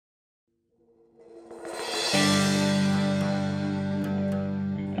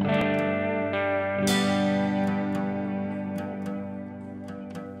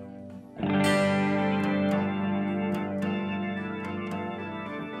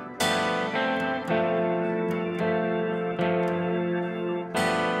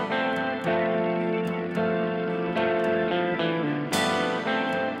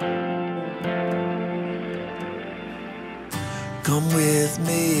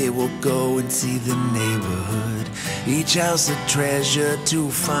we'll go and see the neighborhood, each house a treasure to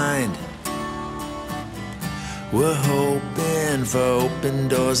find. We're hoping for open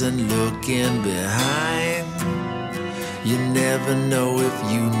doors and looking behind. You never know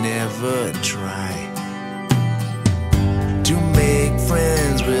if you never try to make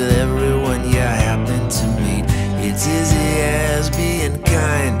friends with everyone you happen to meet. It's easy as being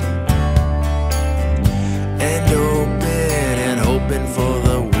kind and open and hoping for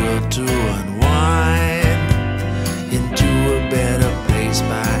the world to unwind into a better place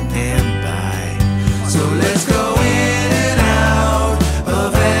by and by. So let's go in and out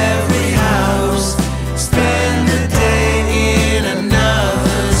of every house, spend the day in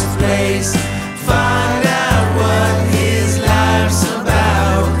another's place, find out what his life's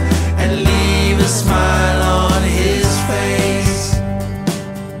about, and leave a smile on his face.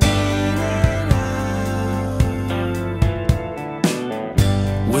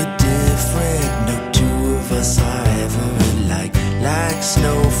 We're different, no two of us are ever alike, like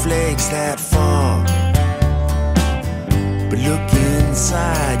snowflakes that fall. But look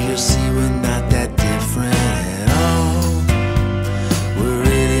inside, you'll see we're not